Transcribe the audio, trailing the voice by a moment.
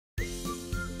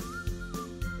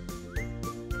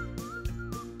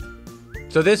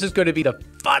So this is going to be the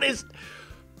funnest.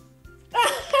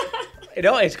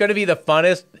 It's going to be the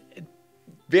funnest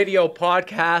video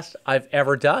podcast I've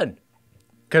ever done.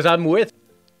 Because I'm with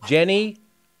Jenni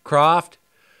Croft.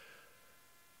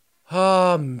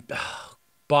 Buy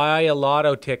a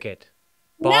lotto ticket.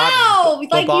 You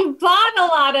bought a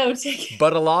lotto ticket.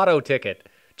 But a lotto ticket.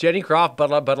 Jenni Croft,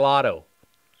 but a lotto.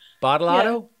 Bought a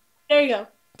lotto? Yeah. There you go.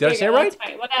 Did I say it right? That's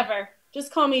fine. Whatever.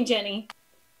 Just call me Jenni.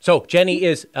 So Jenni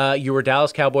is, you were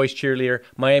Dallas Cowboys cheerleader,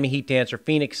 Miami Heat dancer,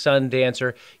 Phoenix Sun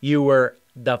dancer. You were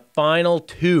the final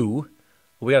two,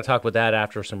 we got to talk about that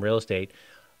after some real estate,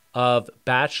 of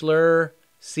Bachelor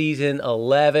season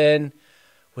 11.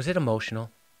 Was it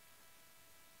emotional?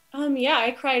 Yeah,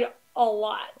 I cried a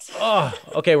lot. Oh,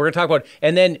 okay, we're going to talk about it.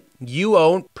 And then you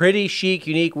own Pretty Chic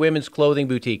Unique Women's Clothing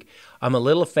Boutique. I'm a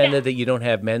little offended that you don't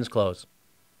have men's clothes.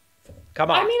 Come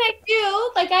on. I mean, I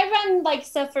do. Like, I run, like,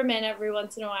 stuff for men every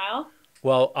once in a while.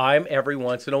 Well, I'm every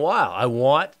once in a while. I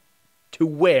want to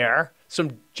wear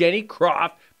some Jenni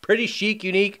Croft, Pretty Chic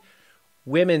Unique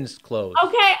women's clothes.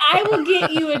 Okay, I will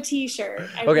get you a T-shirt.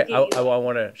 I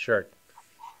want a shirt.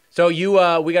 So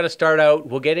we got to start out.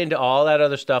 We'll get into all that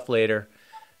other stuff later.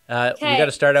 We got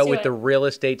to start out with the real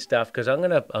estate stuff because I'm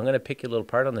gonna pick you a little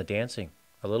part on the dancing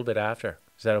a little bit after.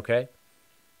 Is that okay?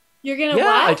 You're gonna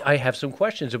what? I have some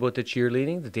questions about the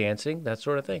cheerleading, the dancing, that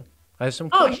sort of thing. I have some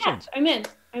questions. Yeah,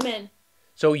 I'm in.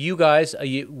 So you guys,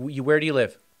 you where do you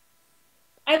live?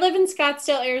 I live in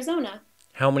Scottsdale, Arizona.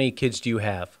 How many kids do you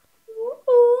have?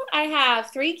 I have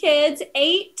 3 kids,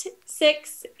 8,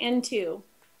 6, and 2.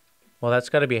 Well, that's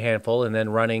got to be a handful, and then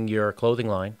running your clothing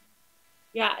line.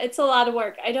 Yeah, it's a lot of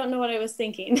work. I don't know what I was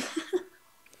thinking.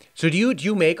 So do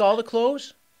you make all the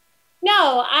clothes?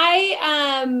 No,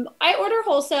 I order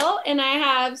wholesale, and I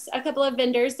have a couple of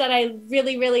vendors that I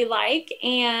really, really like,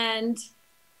 and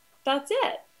that's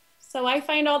it. So I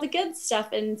find all the good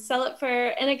stuff and sell it for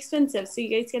inexpensive, so you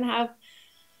guys can have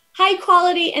high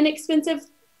quality, inexpensive,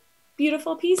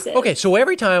 beautiful pieces. Okay, so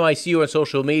every time I see you on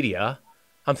social media,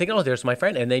 I'm thinking, oh, there's my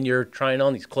friend, and then you're trying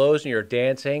on these clothes and you're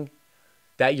dancing,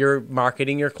 that you're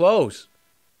marketing your clothes.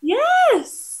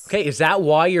 Yes. Okay, is that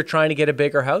why you're trying to get a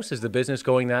bigger house? Is the business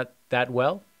going that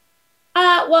well?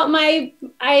 Well,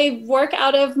 I work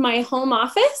out of my home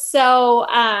office, so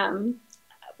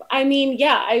I mean,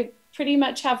 yeah, I pretty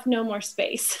much have no more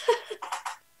space.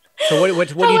 So what do you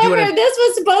do? However, this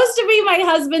was supposed to be my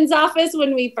husband's office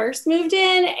when we first moved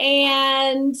in,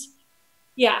 and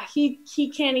yeah,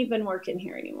 he can't even work in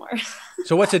here anymore.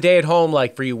 So what's a day at home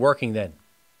like for you working then?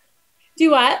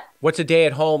 Do what? What's a day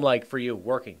at home like for you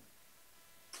working?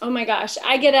 Oh my gosh,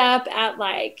 I get up at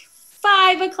like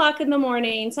 5 o'clock in the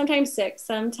morning, sometimes 6,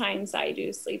 sometimes I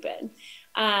do sleep in.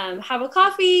 Have a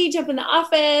coffee, jump in the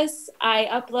office. I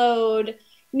upload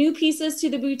new pieces to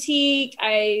the boutique.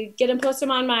 I get them, post them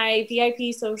on my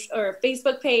VIP social or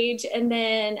Facebook page, and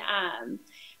then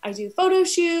I do photo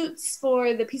shoots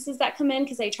for the pieces that come in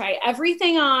because I try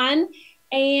everything on,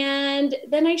 and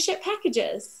then I ship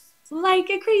packages like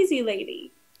a crazy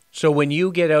lady. So when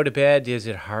you get out of bed, is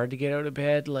it hard to get out of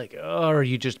bed? Like, or are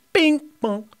you just bing,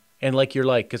 boom, and like you're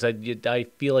like, because I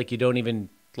feel like you don't even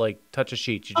like touch a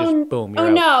sheet. You just boom. You're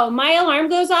out. No, my alarm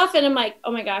goes off and I'm like,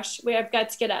 oh my gosh, I've got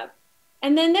to get up.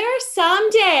 And then there are some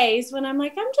days when I'm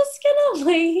like, I'm just gonna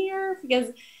lay here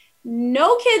because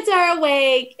no kids are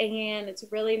awake, and it's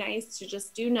really nice to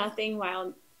just do nothing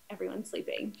while everyone's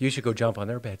sleeping. You should go jump on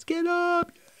their beds. Get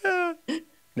up. Yeah.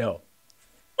 No.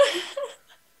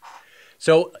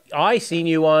 So I seen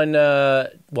you on,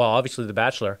 obviously The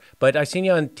Bachelor, but I seen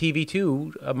you on TV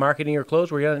too, marketing your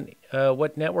clothes. Were you on,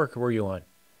 what network were you on?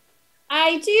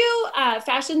 I do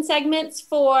fashion segments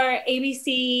for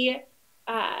ABC.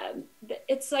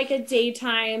 It's like a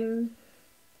daytime,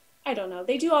 I don't know.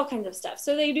 They do all kinds of stuff.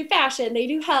 So they do fashion, they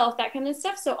do health, that kind of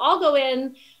stuff. So I'll go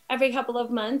in every couple of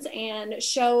months and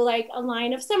show like a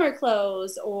line of summer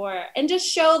clothes and just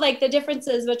show like the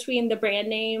differences between the brand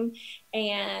name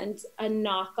and a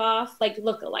knockoff, like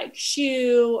look-alike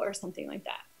shoe or something like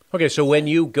that. Okay, so when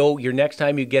you go, your next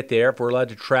time you get there, if we're allowed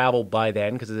to travel by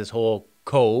then because of this whole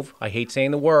cove, I hate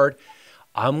saying the word,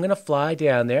 I'm going to fly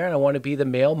down there and I want to be the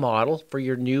male model for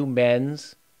your new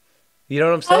men's. You know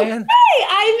what I'm saying?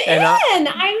 Okay,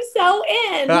 I'm so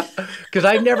in. Because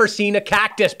I've never seen a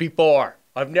cactus before.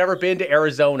 I've never been to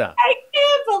Arizona. I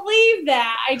can't believe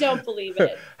that. I don't believe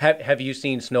it. Have you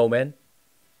seen snowmen?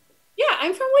 Yeah,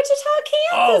 I'm from Wichita,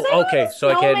 Kansas. Oh, okay. So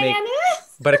I can't make.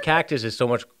 Is. But a cactus is so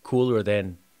much cooler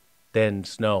than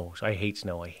snow. So I hate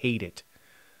snow. I hate it.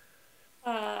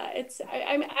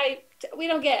 We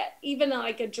don't get even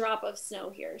like a drop of snow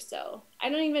here, so I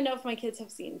don't even know if my kids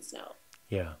have seen snow.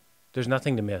 Yeah. There's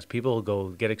nothing to miss. People go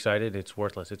get excited. It's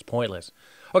worthless. It's pointless.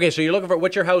 Okay, so you're looking for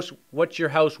what's your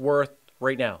house worth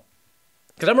right now?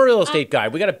 Because I'm a real estate guy.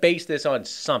 We got to base this on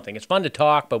something. It's fun to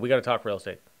talk, but we got to talk real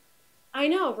estate. I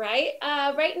know, right?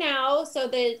 Right now, so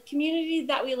the community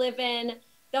that we live in,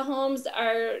 the homes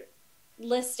are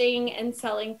listing and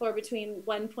selling for between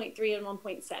 1.3 and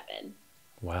 1.7.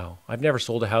 Wow. I've never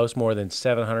sold a house more than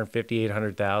 750,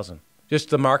 800,000. Just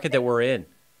the market that we're in.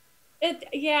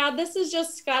 This is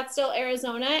just Scottsdale,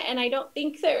 Arizona, and I don't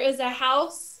think there is a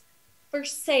house for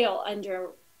sale under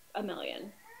 $1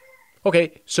 million.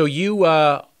 Okay, so do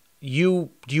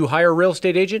you hire a real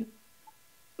estate agent?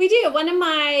 We do. One of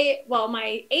my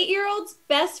 8-year-old's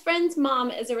best friend's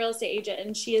mom is a real estate agent,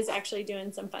 and she is actually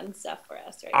doing some fun stuff for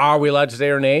us right now. Are we allowed to say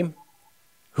her name?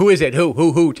 Who is it?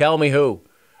 Who? Tell me who.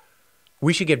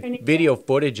 We should get video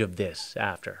footage of this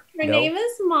after. Her name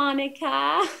is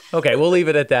Monica. Okay, we'll leave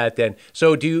it at that then.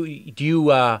 So do you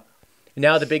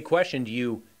now the big question, do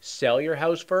you sell your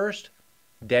house first,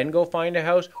 then go find a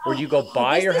house, or do you go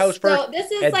buy your house first? This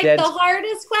is like the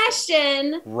hardest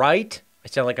question. Right? I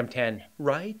sound like I'm 10.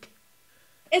 Right?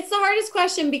 It's the hardest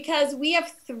question because we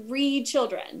have 3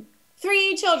 children.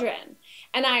 3 children.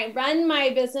 And I run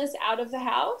my business out of the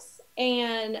house.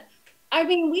 And I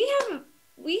mean,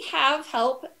 we have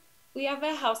help. We have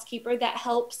a housekeeper that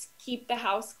helps keep the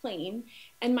house clean.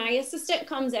 And my assistant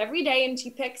comes every day and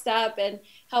she picks up and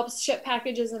helps ship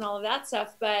packages and all of that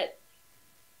stuff. But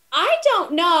I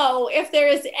don't know if there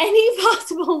is any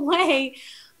possible way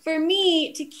for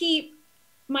me to keep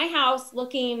my house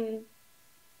looking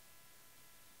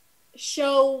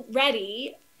show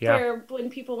ready for when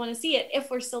people want to see it, if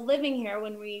we're still living here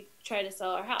when we try to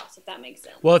sell our house, if that makes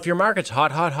sense. Well, if your market's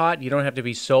hot, you don't have to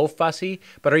be so fussy.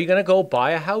 But are you going to go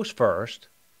buy a house first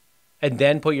and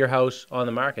then put your house on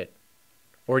the market?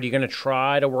 Or are you going to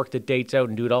try to work the dates out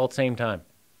and do it all at the same time?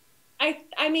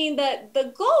 I mean,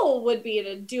 the goal would be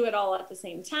to do it all at the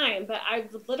same time, but I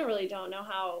literally don't know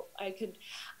how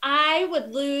I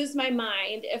would lose my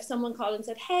mind if someone called and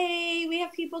said, hey, we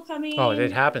have people coming. Oh,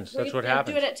 it happens. That's what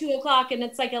happens. Do it at 2:00 and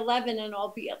it's like 11 and I'll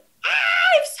be like,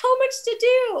 I have so much to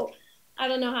do. I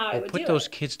don't know how I would do it. Put those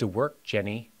kids to work,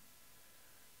 Jenny.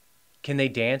 Can they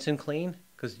dance and clean?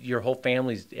 Because your whole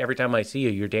family's, every time I see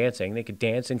you, you're dancing. They could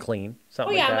dance and clean.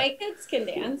 Something like that. My kids can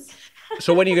dance.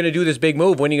 So when are you going to do this big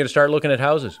move? When are you going to start looking at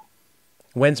houses?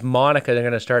 When's Monica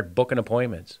going to start booking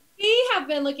appointments? We have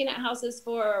been looking at houses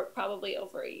for probably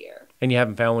over a year. And you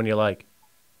haven't found one you like?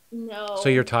 No. So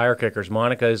you're tire kickers.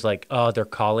 Monica is like, oh, they're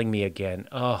calling me again.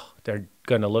 Oh, they're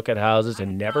going to look at houses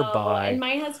and never buy. And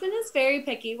my husband is very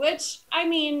picky, which, I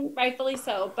mean, rightfully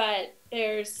so. But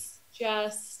there's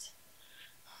just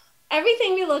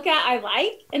everything we look at I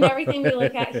like, and everything we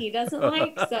look at he doesn't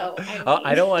like. So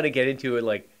I don't want to get into it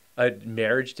like a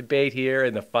marriage debate here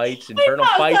and the fights, internal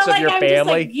fights of your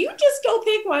family. You just go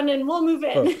pick one and we'll move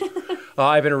in.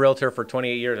 I've been a realtor for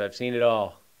 28 years. I've seen it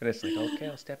all. And it's like, okay,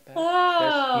 I'll step back.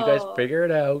 You guys figure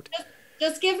it out.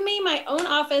 Just give me my own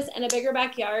office and a bigger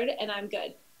backyard and I'm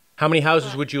good. How many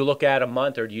houses would you look at a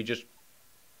month, or do you just...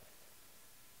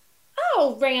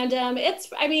 Oh, random.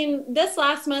 This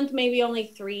last month, maybe only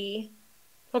 3.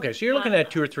 Okay, so you're looking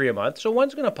at 2 or 3 a month. So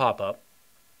one's going to pop up.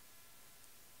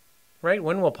 Right?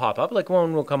 One will pop up. Like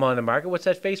one will come on the market. What's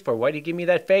that face for? Why do you give me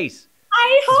that face?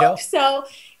 I hope so.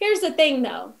 Here's the thing,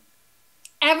 though.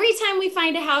 Every time we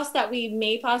find a house that we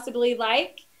may possibly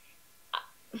like,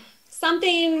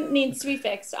 something needs to be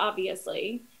fixed,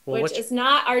 obviously, which is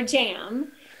not our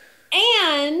jam.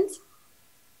 And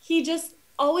he just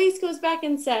always goes back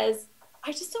and says,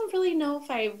 I just don't really know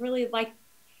if I really like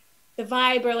the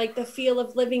vibe or like the feel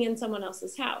of living in someone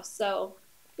else's house. So...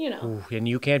 Ooh, and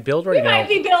you can't build right now. We might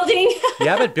be building.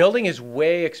 Yeah, but building is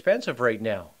way expensive right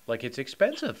now. Like, it's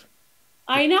expensive.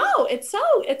 I know.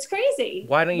 It's crazy.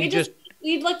 Why don't you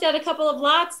we looked at a couple of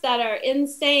lots that are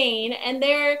insane, and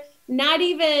they're not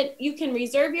even, you can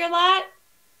reserve your lot,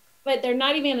 but they're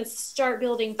not even going to start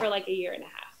building for like a year and a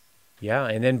half. Yeah,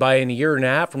 and then by a year and a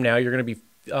half from now, you're going to be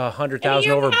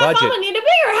 100,000 over budget. I'm going to need a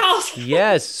bigger house.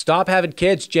 Yes. Stop having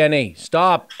kids, Jenny.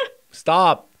 Stop.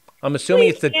 I'm assuming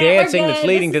it's the dancing that's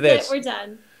leading to this. We're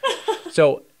done.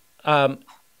 So,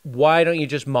 why don't you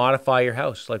just modify your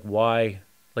house? Why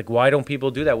don't people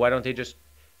do that? Why don't they just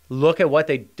look at what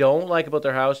they don't like about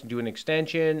their house and do an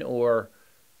extension? Or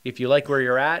if you like where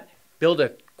you're at, build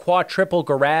a quadruple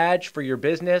garage for your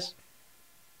business?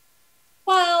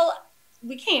 Well,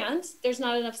 we can't. There's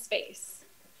not enough space.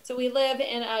 So we live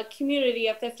in a community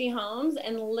of 50 homes,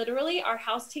 and literally our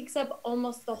house takes up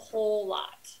almost the whole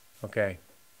lot. Okay.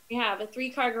 We have a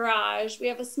 3-car garage. We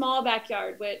have a small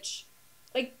backyard, which,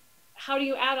 how do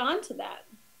you add on to that?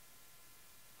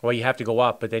 Well, you have to go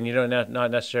up, but then you don't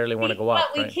not necessarily want to go up,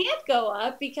 But right? we can't go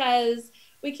up because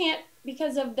we can't,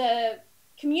 because of the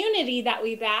community that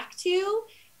we back to,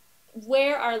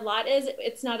 where our lot is,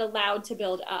 it's not allowed to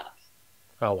build up.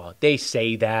 Oh, well, they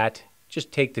say that.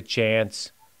 Just take the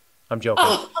chance. I'm joking.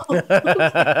 Oh,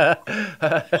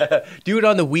 Do it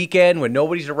on the weekend when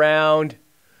nobody's around.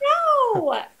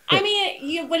 no. I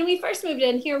mean, when we first moved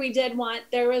in here,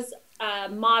 there was a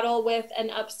model with an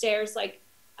upstairs, like,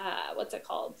 what's it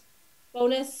called?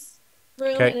 Bonus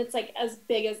room. Okay. And it's like as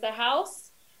big as the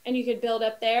house, and you could build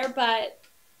up there, but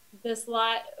this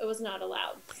lot, it was not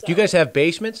allowed. So. Do you guys have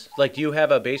basements? Like, do you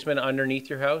have a basement underneath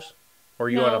your house? Or are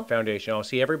you on No. a foundation? Oh,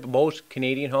 see, most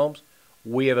Canadian homes,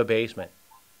 we have a basement.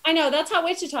 I know, that's how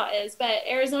Wichita is, but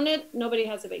Arizona, nobody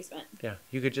has a basement. Yeah,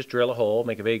 you could just drill a hole,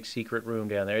 make a big secret room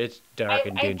down there. It's dark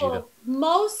and dingy, though.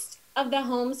 Most of the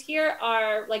homes here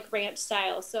are like ranch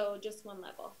style, so just one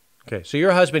level. Okay, so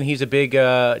your husband, he's a big,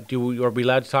 are we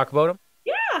allowed to talk about him?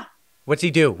 Yeah. What's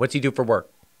he do? What's he do for work?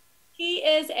 He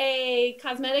is a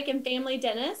cosmetic and family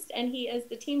dentist, and he is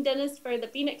the team dentist for the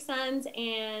Phoenix Suns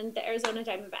and the Arizona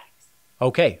Diamondbacks.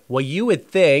 Okay, well, you would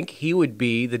think he would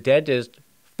be the dentist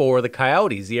for the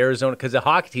Coyotes, the Arizona, because the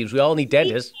hockey teams, we all need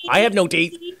dentists. I have no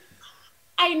teeth.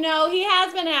 I know, he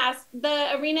has been asked.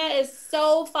 The arena is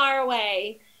so far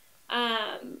away,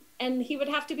 and he would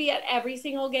have to be at every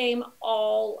single game,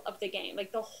 all of the game,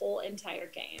 like the whole entire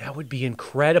game. That would be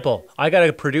incredible. I got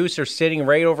a producer sitting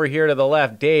right over here to the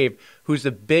left, Dave, who's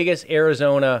the biggest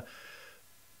Arizona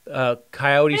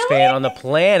Coyotes fan on the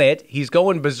planet. He's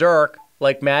going berserk.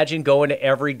 Like, imagine going to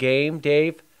every game,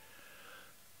 Dave.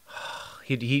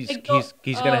 He's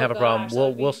gonna have a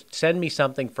problem. We'll send me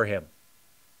something for him.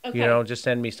 Okay. You know, just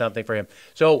send me something for him.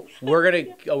 So we're gonna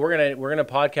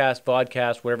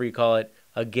podcast, whatever you call it,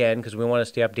 again, because we want to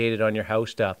stay updated on your house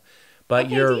stuff. But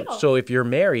deal. so if you're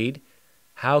married,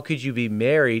 how could you be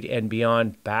married and be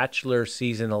on Bachelor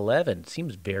season 11?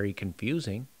 Seems very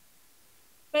confusing.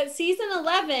 But season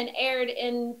 11 aired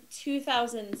in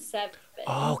 2007.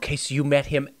 Oh, okay, so you met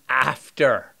him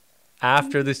after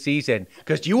the season,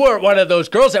 because you weren't one of those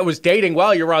girls that was dating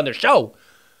while you were on the show.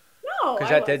 No,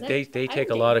 because they take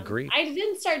a lot of grief. I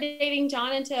didn't start dating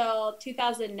John until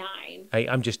 2009.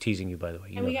 I'm just teasing you, by the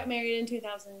way. And we got married in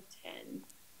 2010.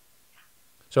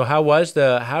 So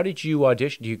how did you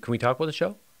audition? Can we talk about the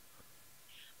show?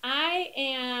 I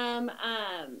am,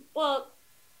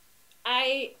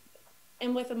 I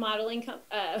am with a modeling,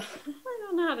 I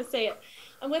don't know how to say it.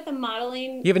 I'm with a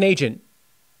modeling. You have an agent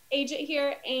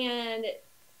here, and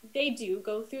they do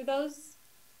go through those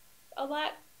a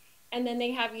lot. And then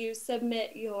they have you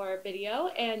submit your video.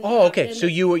 And oh, okay. So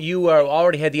you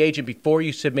already had the agent before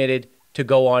you submitted to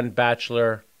go on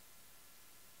Bachelor.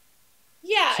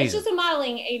 Yeah, season. It's just a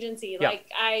modeling agency. Yeah. Like,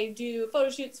 I do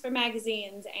photo shoots for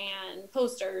magazines and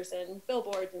posters and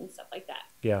billboards and stuff like that.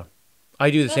 Yeah, I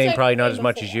do the That's same, what probably I not did as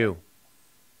much as before. you.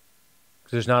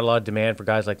 Because there's not a lot of demand for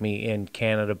guys like me in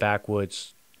Canada,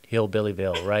 backwoods,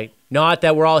 hillbillyville, right? Not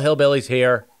that we're all hillbillies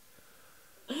here.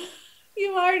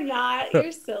 You are not.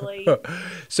 You're silly.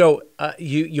 So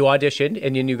you auditioned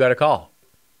and then you got a call.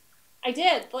 I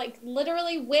did. Like,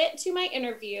 literally went to my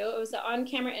interview. It was an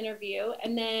on-camera interview.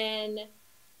 And then,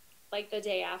 like, the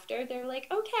day after, they're like,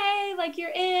 okay, like,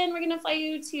 you're in. We're going to fly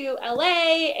you to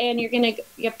LA. And you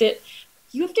have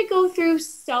to go through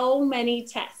so many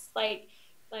tests. Like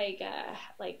a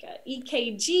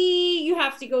EKG. You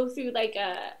have to go through, like,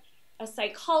 a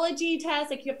psychology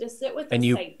test. Like, you have to sit with and a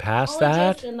you psychologist passed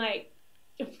that? and, like,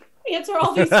 answer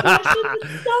all these questions.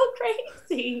 It's so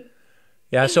crazy.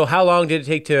 Yeah, so how long did it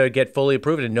take to get fully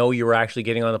approved and know you were actually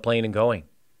getting on the plane and going?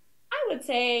 I would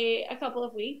say a couple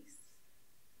of weeks.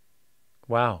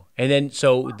 Wow. And then,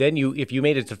 if you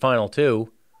made it to final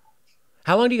two,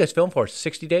 how long do you guys film for?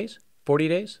 60 days? 40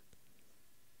 days?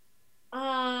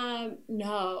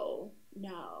 No.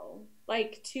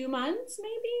 Like 2 months,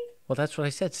 maybe? Well, that's what I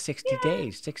said, 60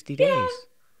 days, 60 days. Yeah.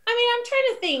 I mean, I'm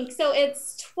trying to think. So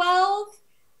it's 12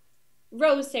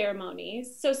 rose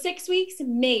ceremonies. So 6 weeks,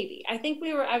 maybe. I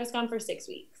was gone for 6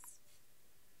 weeks.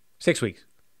 6 weeks.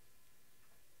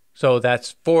 So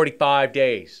that's 45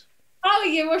 days. Oh,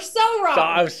 you were so wrong. So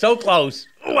I was so close.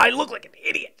 Oh, I look like an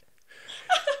idiot.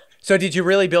 So did you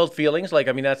really build feelings? Like,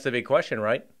 I mean, that's the big question,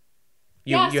 right?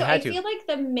 You had to. I feel like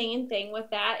the main thing with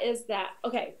that is that,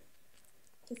 okay,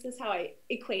 this is how I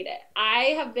equate it.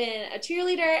 I have been a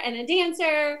cheerleader and a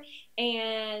dancer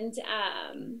and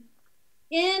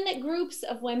in groups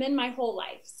of women my whole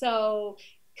life. So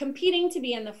competing to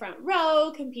be in the front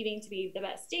row, competing to be the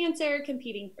best dancer,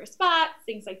 competing for spots,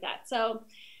 things like that. So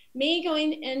me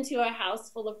going into a house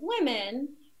full of women,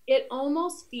 it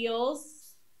almost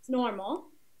feels normal.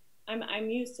 I'm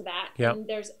used to that. Yep. And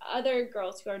there's other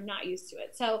girls who are not used to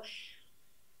it. So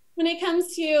when it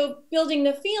comes to building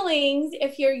the feelings,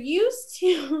 if you're used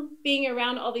to being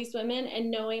around all these women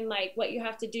and knowing like what you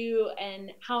have to do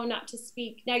and how not to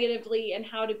speak negatively and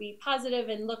how to be positive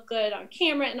and look good on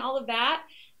camera and all of that,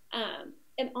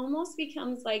 it almost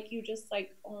becomes like you just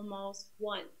like almost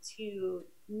want to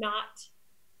not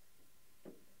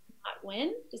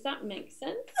win. Does that make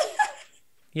sense?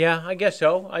 Yeah, I guess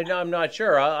so. I'm not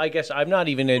sure. I guess I'm not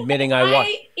even admitting I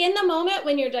watched. In the moment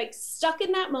when you're like stuck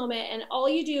in that moment and all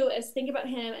you do is think about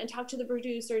him and talk to the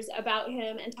producers about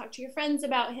him and talk to your friends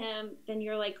about him, then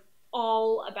you're like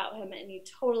all about him and you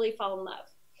totally fall in love.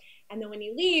 And then when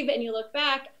you leave and you look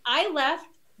back,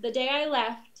 the day I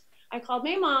left, I called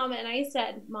my mom and I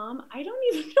said, Mom, I don't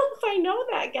even know if I know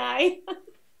that guy.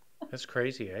 That's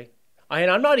crazy, eh? And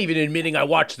I'm not even admitting I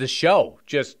watched the show.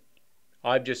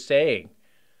 I'm just saying.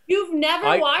 You've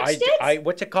never watched it?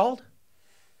 What's it called?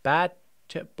 What?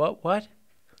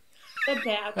 The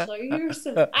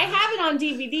Bachelor. I have it on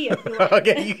DVD if you want.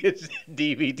 Okay, you get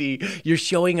DVD. You're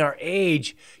showing our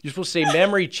age. You're supposed to say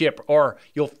memory chip, or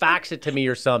you'll fax it to me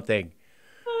or something.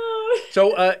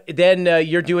 So then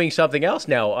you're doing something else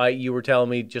now. You were telling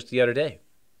me just the other day.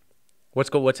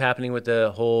 What's happening with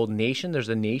the whole nation? There's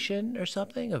a nation or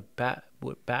something of bad.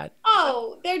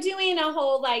 Oh, they're doing a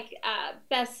whole like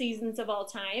best seasons of all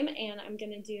time, and I'm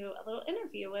gonna do a little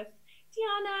interview with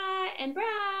Tiana and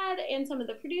Brad and some of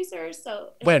the producers.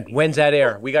 So when's that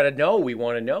air? We got to know. We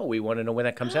want to know. We want to know when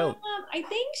that comes out. I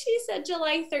think she said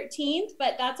July 13th,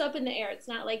 but that's up in the air. It's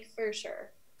not like for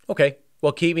sure. Okay,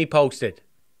 well keep me posted.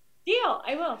 Deal.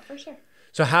 I will for sure.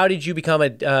 So how did you become a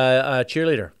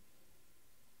cheerleader?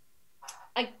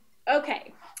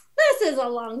 Okay, this is a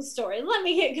long story. Let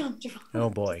me get comfortable. Oh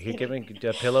boy, you're giving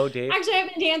a pillow, Dave. Actually,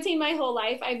 I've been dancing my whole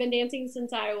life. I've been dancing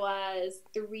since I was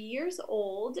 3 years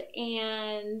old,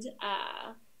 and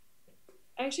I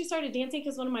actually started dancing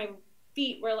because one of my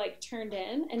feet were like turned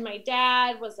in, and my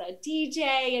dad was a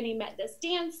DJ, and he met this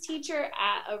dance teacher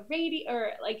at a radio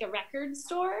or like a record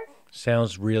store.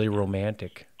 Sounds really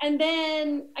romantic. And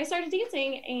then I started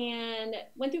dancing and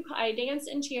I danced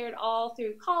and cheered all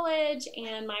through college,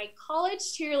 and my college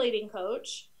cheerleading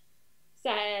coach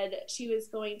said she was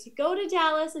going to go to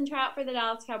Dallas and try out for the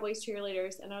Dallas Cowboys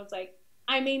cheerleaders. And I was like,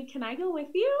 can I go with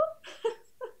you?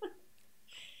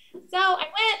 So I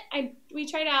went, we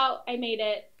tried out, I made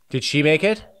it. Did she make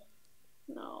it?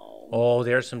 No. Oh,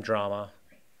 there's some drama.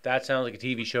 That sounds like a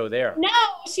TV show there. No,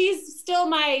 she's still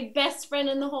my best friend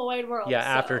in the whole wide world. Yeah,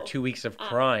 after 2 weeks of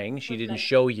crying, she didn't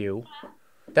show you.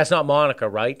 That's not Monica,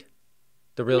 right?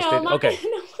 The real estate. Okay.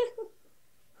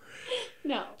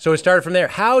 No. So it started from there.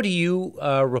 How do you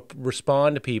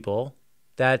respond to people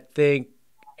that think,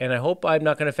 and I hope I'm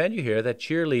not going to offend you here, that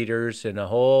cheerleaders in a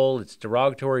whole, it's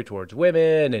derogatory towards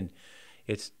women, and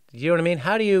it's, you know what I mean?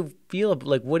 How do you feel?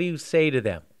 Like, what do you say to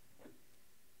them?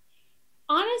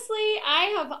 Honestly,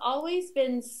 I have always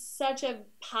been such a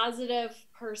positive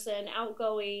person,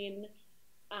 outgoing.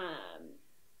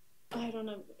 I don't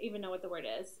even know what the word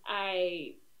is.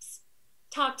 I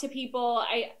talk to people.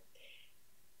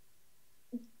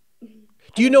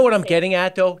 Do you know what I'm getting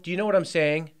at, though? Do you know what I'm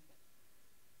saying?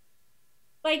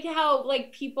 Like how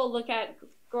like people look at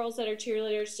girls that are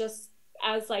cheerleaders just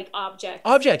as like objects.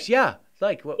 Objects, yeah.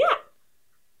 Like what? Yeah.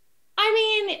 I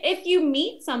mean, if you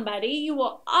meet somebody, you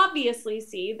will obviously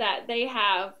see that they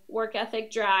have work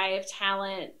ethic, drive,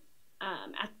 talent,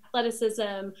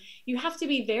 athleticism. You have to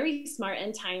be very smart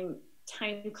and time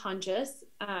conscious.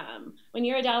 When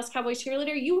you're a Dallas Cowboys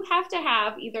cheerleader, you have to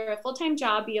have either a full-time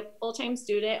job, be a full-time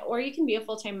student, or you can be a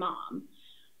full-time mom.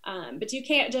 But you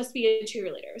can't just be a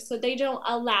cheerleader. So they don't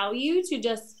allow you to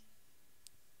just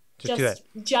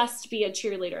be a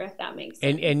cheerleader, if that makes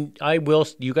sense. And I will.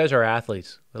 You guys are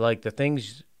athletes. Like the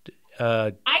things.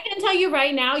 I can tell you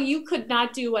right now, you could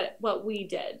not do what we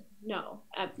did. No,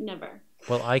 never.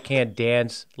 Well, I can't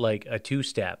dance like a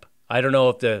two-step. I don't know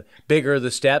if the bigger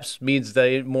the steps means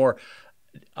the more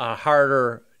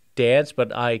harder dance,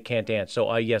 but I can't dance.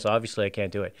 So yes, obviously I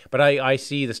can't do it. But I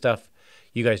see the stuff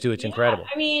you guys do. It's incredible.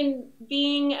 I mean,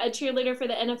 being a cheerleader for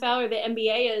the NFL or the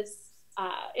NBA is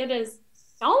it is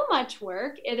so much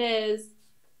work. It is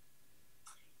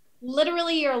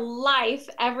literally your life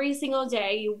every single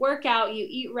day. You work out, you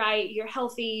eat right, you're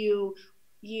healthy,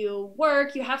 you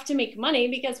work, you have to make money,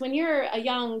 because when you're a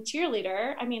young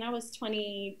cheerleader, I mean, I was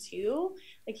 22,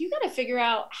 like you got to figure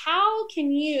out how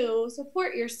can you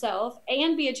support yourself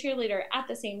and be a cheerleader at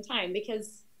the same time,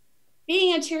 because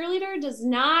being a cheerleader does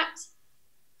not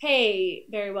pay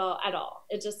very well at all.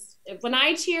 It just, when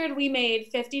I cheered, we made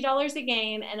 $50 a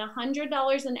game and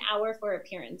 $100 an hour for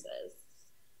appearances.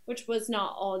 which was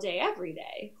not all day, every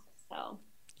day. So.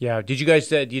 Yeah. Did you guys,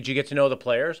 did you get to know the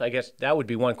players? I guess that would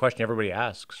be one question everybody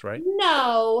asks, right?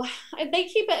 No, they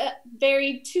keep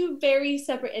it two very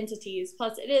separate entities.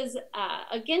 Plus, it is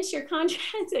against your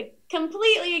contract,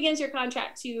 completely against your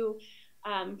contract to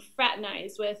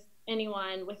fraternize with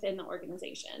anyone within the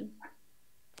organization.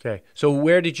 Okay. So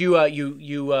where did you,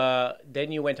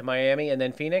 then you went to Miami and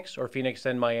then Phoenix, or Phoenix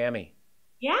then Miami?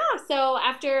 Yeah. So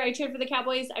after I cheered for the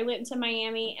Cowboys, I went to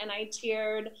Miami and I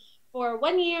cheered for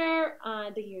 1 year,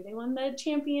 the year they won the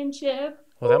championship.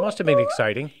 Well, that must have been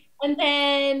exciting. And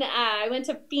then I went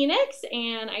to Phoenix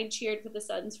and I cheered for the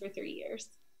Suns for 3 years.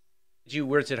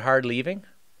 Was it hard leaving?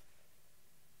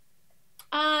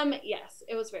 Yes,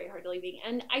 it was very hard leaving.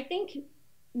 And I think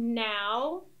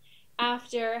now,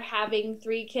 after having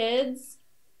 3 kids,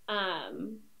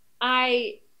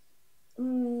 I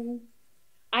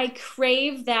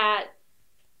crave that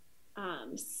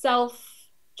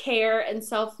self-care and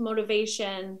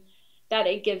self-motivation that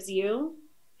it gives you.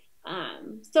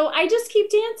 So I just keep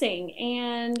dancing,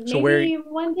 and maybe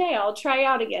one day I'll try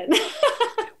out again.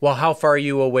 Well, how far are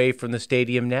you away from the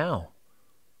stadium now?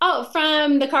 Oh,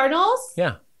 from the Cardinals?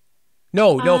 Yeah.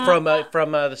 No, from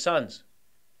the Suns.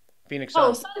 Phoenix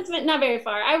Suns. Oh, Suns, not very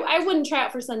far. I wouldn't try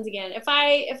out for Suns again. If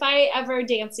I ever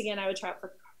danced again, I would try out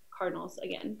for Cardinals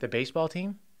again. The baseball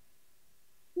team?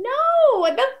 No,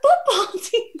 the football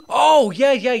team. Oh,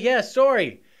 yeah.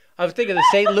 Sorry. I was thinking the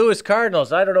St. Louis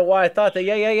Cardinals. I don't know why I thought that.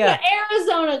 Yeah. The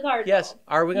Arizona Cardinals. Yes.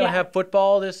 Are we going to have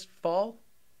football this fall?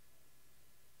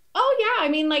 Oh, yeah. I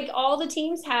mean, like, all the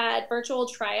teams had virtual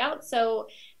tryouts, so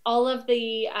all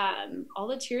the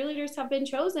cheerleaders have been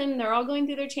chosen. They're all going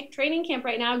through their training camp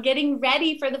right now, getting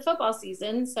ready for the football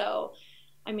season. So,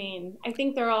 I mean, I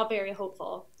think they're all very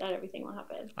hopeful that everything will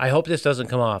happen. I hope this doesn't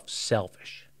come off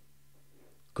selfish.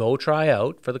 Go try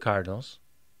out for the Cardinals,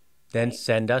 then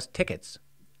send us tickets.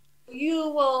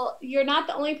 You're not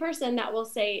the only person that will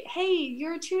say, "Hey,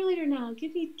 you're a cheerleader now.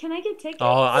 Can I get tickets?"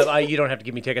 Oh, you don't have to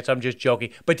give me tickets. I'm just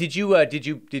joking. But did you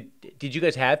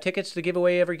guys have tickets to give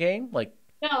away every game? Like,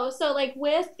 no. So like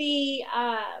with the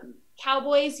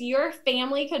Cowboys, your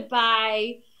family could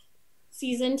buy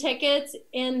season tickets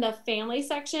in the family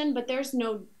section, but there was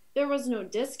no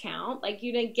discount. Like,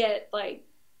 you didn't get like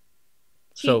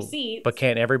cheap seats. But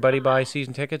can't everybody buy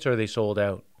season tickets, or are they sold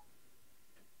out?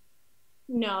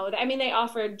 No, I mean, they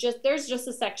offered there's just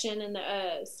a section in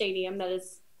the stadium that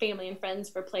is family and friends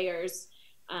for players,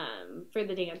 for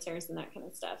the dancers and that kind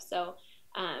of stuff. So,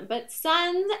 but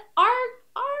Suns, our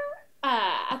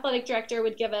athletic director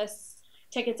would give us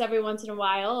tickets every once in a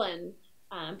while, and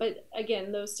but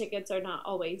again, those tickets are not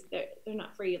always they're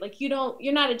not free. Like, you're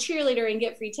not a cheerleader and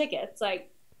get free tickets.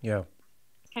 Like, yeah,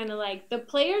 kind of like the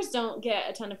players don't get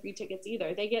a ton of free tickets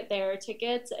either. They get their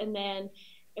tickets, and then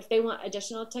if they want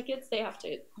additional tickets, they have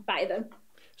to buy them.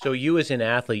 So you as an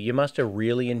athlete, you must have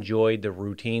really enjoyed the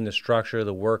routine, the structure,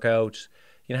 the workouts.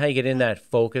 You know how you get in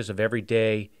that focus of every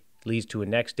day leads to a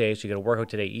next day, so you got to work out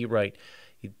today, eat right.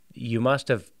 You must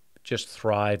have just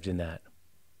thrived in that.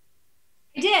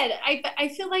 I did. I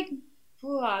feel like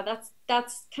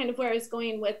that's kind of where I was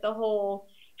going with the whole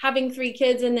having 3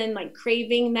 kids and then like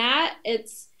craving that.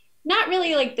 It's not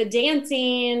really like the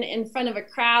dancing in front of a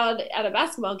crowd at a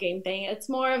basketball game thing. It's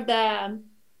more of the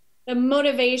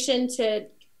motivation to.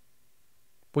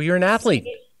 Well, you're an athlete.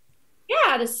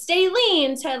 To stay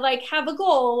lean, to like have a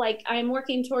goal. Like, I'm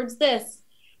working towards this,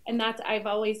 and I've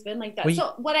always been like that. Well,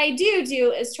 so what I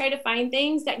do is try to find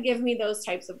things that give me those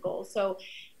types of goals. So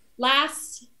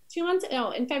last 2 months,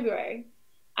 in February,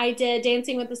 I did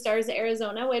Dancing with the Stars of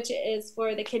Arizona, which is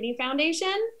for the Kidney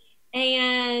Foundation.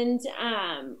 And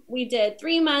we did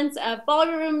 3 months of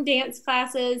ballroom dance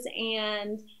classes,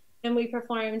 and then we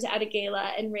performed at a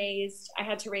gala and I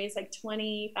had to raise like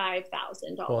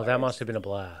 $25,000. Well, that must have been a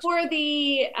blast. For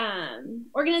the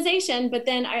organization, but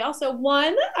then I also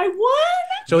won. I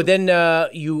won! So then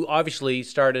you obviously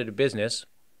started a business.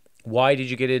 Why did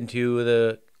you get into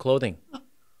the clothing? Oh,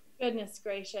 goodness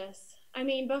gracious. I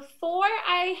mean, before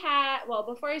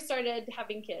I started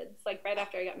having kids, like right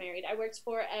after I got married, I worked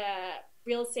for a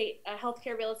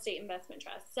healthcare real estate investment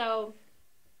trust. So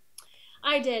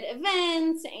I did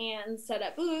events and set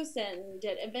up booths and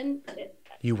did events.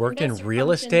 You worked in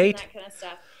real estate? And that kind of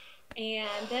stuff.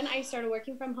 And then I started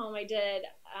working from home. I did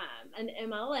an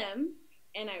MLM,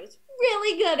 and I was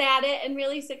really good at it and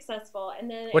really successful. And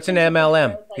then what's an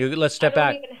MLM? Let's step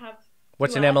back.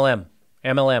 What's an MLM?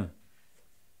 MLM.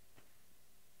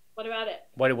 What about it?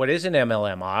 What is an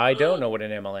MLM? I don't know what an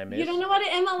MLM is. You don't know what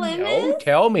an MLM is? No,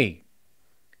 tell me.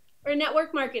 Or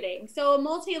network marketing. So a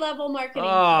multi-level marketing.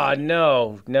 Oh,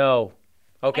 no.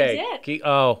 Okay.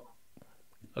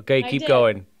 Okay, I keep did.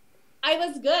 going. I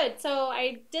was good. So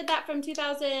I did that from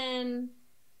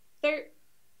 2003.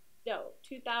 No,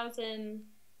 2000.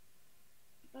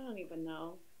 I don't even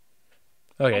know.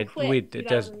 I Okay, quit wait, it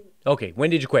does. 2000. Okay, when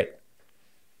did you quit?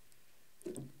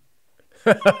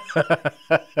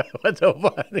 What's so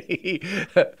funny?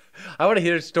 I want to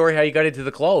hear the story how you got into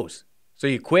the clothes. So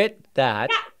you quit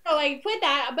that. Yeah, so I quit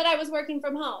that, but I was working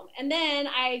from home. And then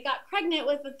I got pregnant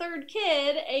with the third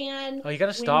kid. And Oh, you got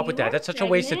to when stop with you that. are That's such a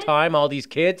waste of pregnant, time, all these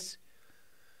kids.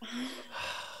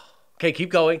 Okay, keep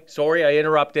going. Sorry, I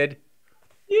interrupted.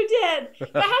 you did.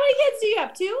 But how many kids do you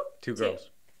have? Two? Two Two. girls.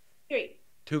 Three.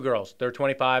 Two girls. They're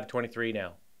 25, 23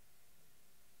 now.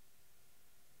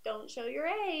 Don't show your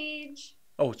age.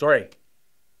 Oh, sorry.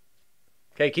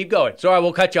 Okay, keep going. Sorry, I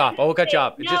will cut you off. I will cut you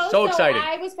off. It's just so exciting.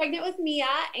 I was pregnant with Mia,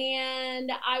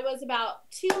 and I was about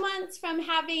 2 months from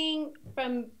having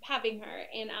her,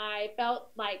 and I felt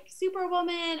like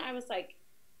Superwoman. I was like,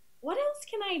 what else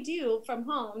can I do from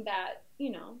home that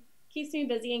keeps me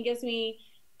busy and gives me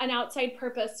an outside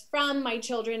purpose from my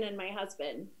children and my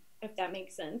husband, if that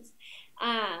makes sense.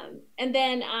 And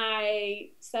then I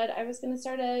said I was going to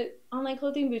start an online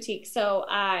clothing boutique. So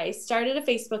I started a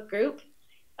Facebook group,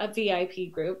 a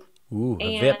VIP group. Ooh,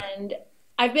 a VIP. And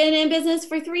I've been in business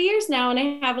for 3 years now, and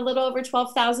I have a little over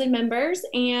 12,000 members,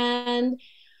 and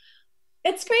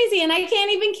it's crazy, and I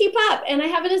can't even keep up. And I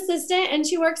have an assistant, and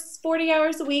she works 40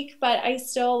 hours a week, but I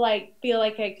still feel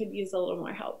like I could use a little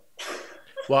more help.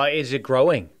 Well, is it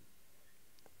growing?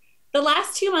 The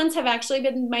last 2 months have actually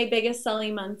been my biggest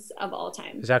selling months of all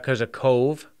time. Is that because of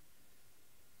Cove?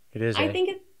 It is. I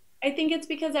think it's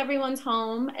because everyone's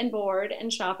home and bored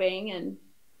and shopping and.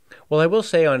 Well, I will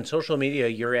say on social media,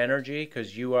 your energy,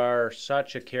 because you are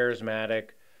such a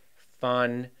charismatic,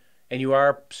 fun, and you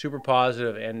are super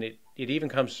positive, and it even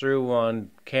comes through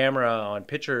on camera, on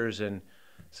pictures, and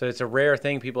so it's a rare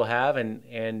thing people have,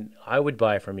 and I would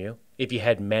buy from you if you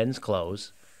had men's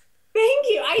clothes. Thank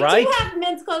you. I Right? do have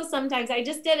men's clothes sometimes. I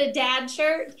just did a dad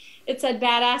shirt. It said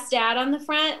Badass Dad on the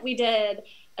front. We did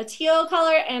a teal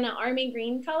color and an army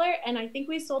green color, and I think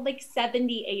we sold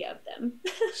 78 of them.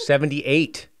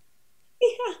 78.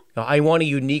 Yeah. I want a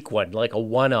unique one, like a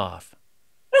one-off.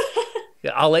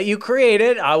 I'll let you create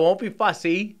it. I won't be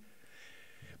fussy.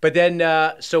 But then,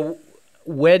 so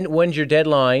when's your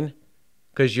deadline?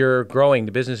 Because you're growing,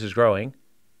 the business is growing.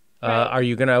 Right. Are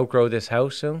you going to outgrow this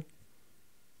house soon?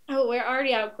 Oh, we're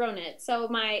already outgrown it. So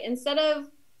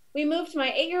we moved my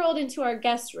 8-year-old into our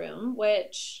guest room,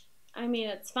 which, I mean,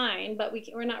 it's fine, but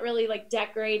we're not really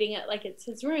decorating it like it's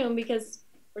his room because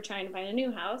we're trying to find a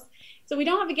new house. So we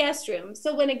don't have a guest room.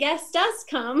 So when a guest does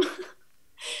come, Gio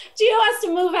has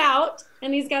to move out,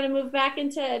 and he's got to move back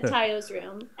into Tayo's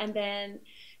room. And then,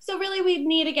 so really we'd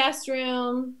need a guest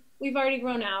room. We've already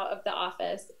grown out of the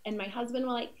office, and my husband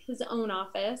will like his own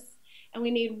office. And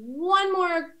we need one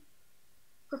more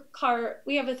car.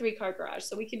 We have a 3-car garage,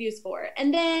 so we could use 4.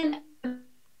 And then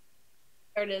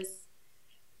there it is.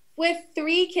 With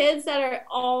 3 kids that are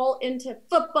all into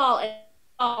football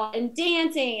and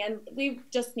dancing, and we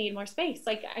just need more space.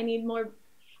 I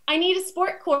need a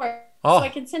sport court so I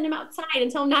can send him outside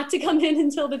and tell him not to come in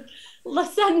until the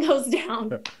sun goes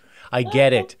down. I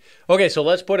get it. Okay, so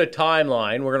let's put a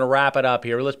timeline. We're going to wrap it up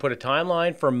here. Let's put a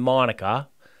timeline for Monica.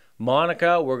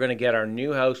 Monica, we're going to get our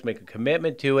new house, make a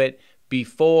commitment to it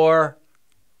before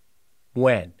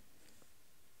when?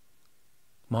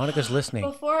 Monica's listening.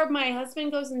 Before my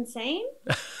husband goes insane?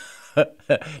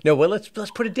 No, well, let's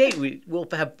put a date. We'll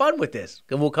have fun with this,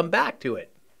 and we'll come back to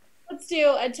it. Let's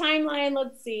do a timeline.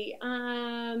 Let's see.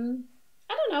 I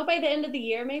don't know, by the end of the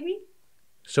year, maybe.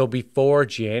 So before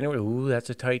January. Ooh,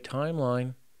 that's a tight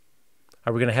timeline.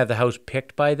 Are we going to have the house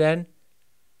picked by then?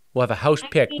 We'll have a house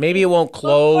picked. Maybe it won't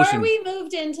close. Before we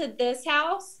moved into this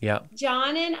house, yeah,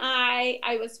 John and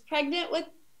I was pregnant with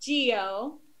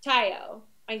Tayo,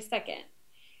 my second.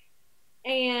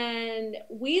 And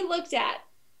we looked at,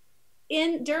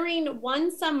 during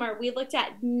one summer, we looked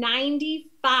at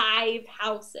 95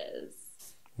 houses.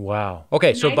 Wow.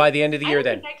 Okay, so by the end of the year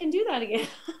then. I can do that again.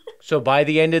 So by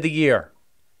the end of the year.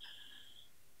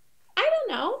 I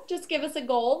don't know. Just give us a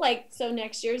goal. So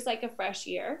next year's a fresh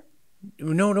year.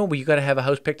 No, but you got to have a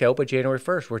house picked out by January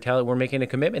 1st. We're making a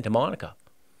commitment to Monica.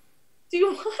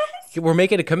 Do what? We're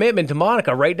making a commitment to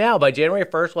Monica right now. By January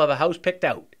 1st, we'll have a house picked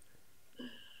out.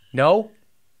 No?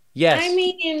 Yes. I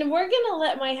mean, we're going to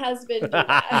let my husband do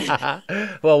that.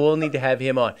 Well, we'll need to have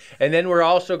him on. And then we're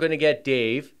also going to get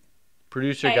Dave,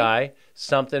 producer guy,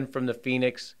 something from the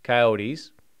Phoenix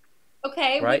Coyotes.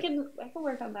 Okay, right? I can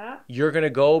work on that. You're going to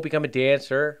go become a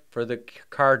dancer for the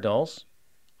Cardinals.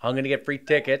 I'm going to get free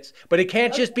tickets. But it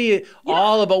can't just be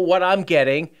all about what I'm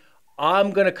getting.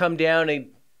 I'm going to come down and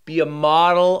be a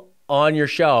model on your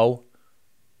show.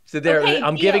 So there,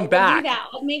 I'm giving back. We'll do that.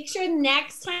 I'll make sure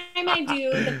next time I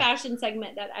do the fashion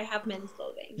segment that I have men's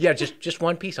clothing. Yeah, just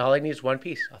one piece. All I need is one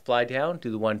piece. I'll fly down,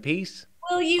 do the one piece.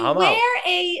 Will you wear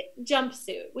a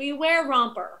jumpsuit? Will you wear a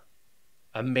romper?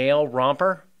 A male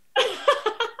romper?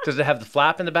 Does it have the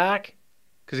flap in the back?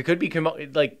 Because it could be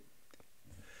like,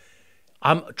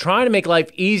 I'm trying to make life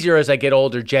easier as I get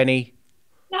older, Jenny.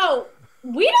 No.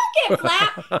 We don't get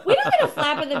flap. We don't get a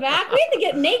flap in the back. We have to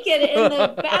get naked in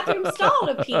the bathroom stall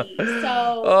to pee.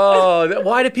 So. Oh,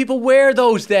 why do people wear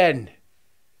those then?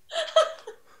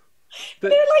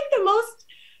 They're like the most.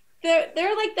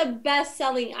 They're like the best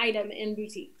selling item in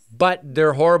boutiques. But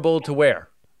they're horrible to wear.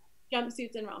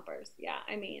 Jumpsuits and rompers, yeah.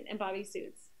 I mean, and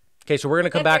bodysuits. Okay, so we're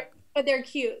gonna come back. But they're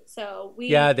cute, so we.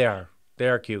 Yeah, they are. They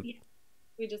are cute. Yeah,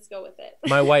 we just go with it.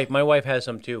 My wife has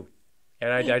some too.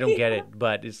 And I don't get it,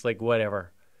 but it's like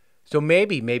whatever. So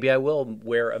maybe I will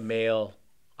wear a male.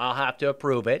 I'll have to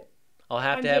approve it. I'll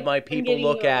have to have my people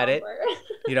look at it.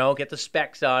 Get the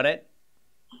specs on it.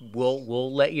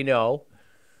 We'll let you know.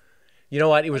 You know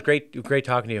what? It was great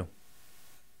talking to you.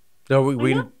 So I'm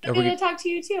going to talk to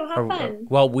you too. Have fun.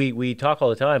 Well, we talk all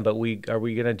the time, but are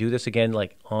we going to do this again,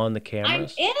 like on the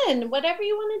cameras? I'm in. Whatever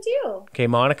you want to do. Okay,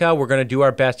 Monica, we're going to do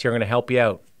our best here. I'm going to help you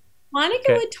out.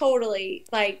 Monica would totally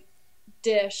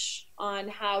dish on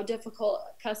how difficult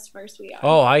customers we are.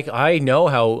 Oh, I know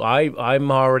how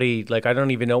I'm already I don't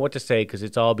even know what to say because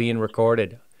it's all being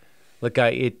recorded. Look,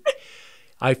 I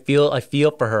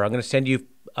feel for her. I'm going to send you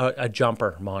a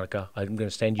jumper, Monica. I'm going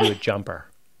to send you a jumper.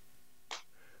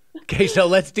 Okay, so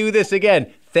let's do this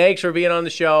again. Thanks for being on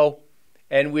the show,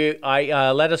 and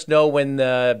let us know when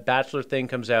the Bachelor thing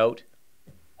comes out.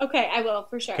 Okay, I will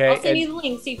for sure. Okay, I'll send you the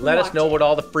link so you can let us know what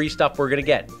all the free stuff we're going to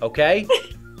get. Okay.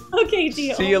 Okay,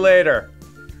 deal. See you later.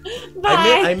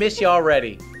 Bye. I miss you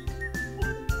already.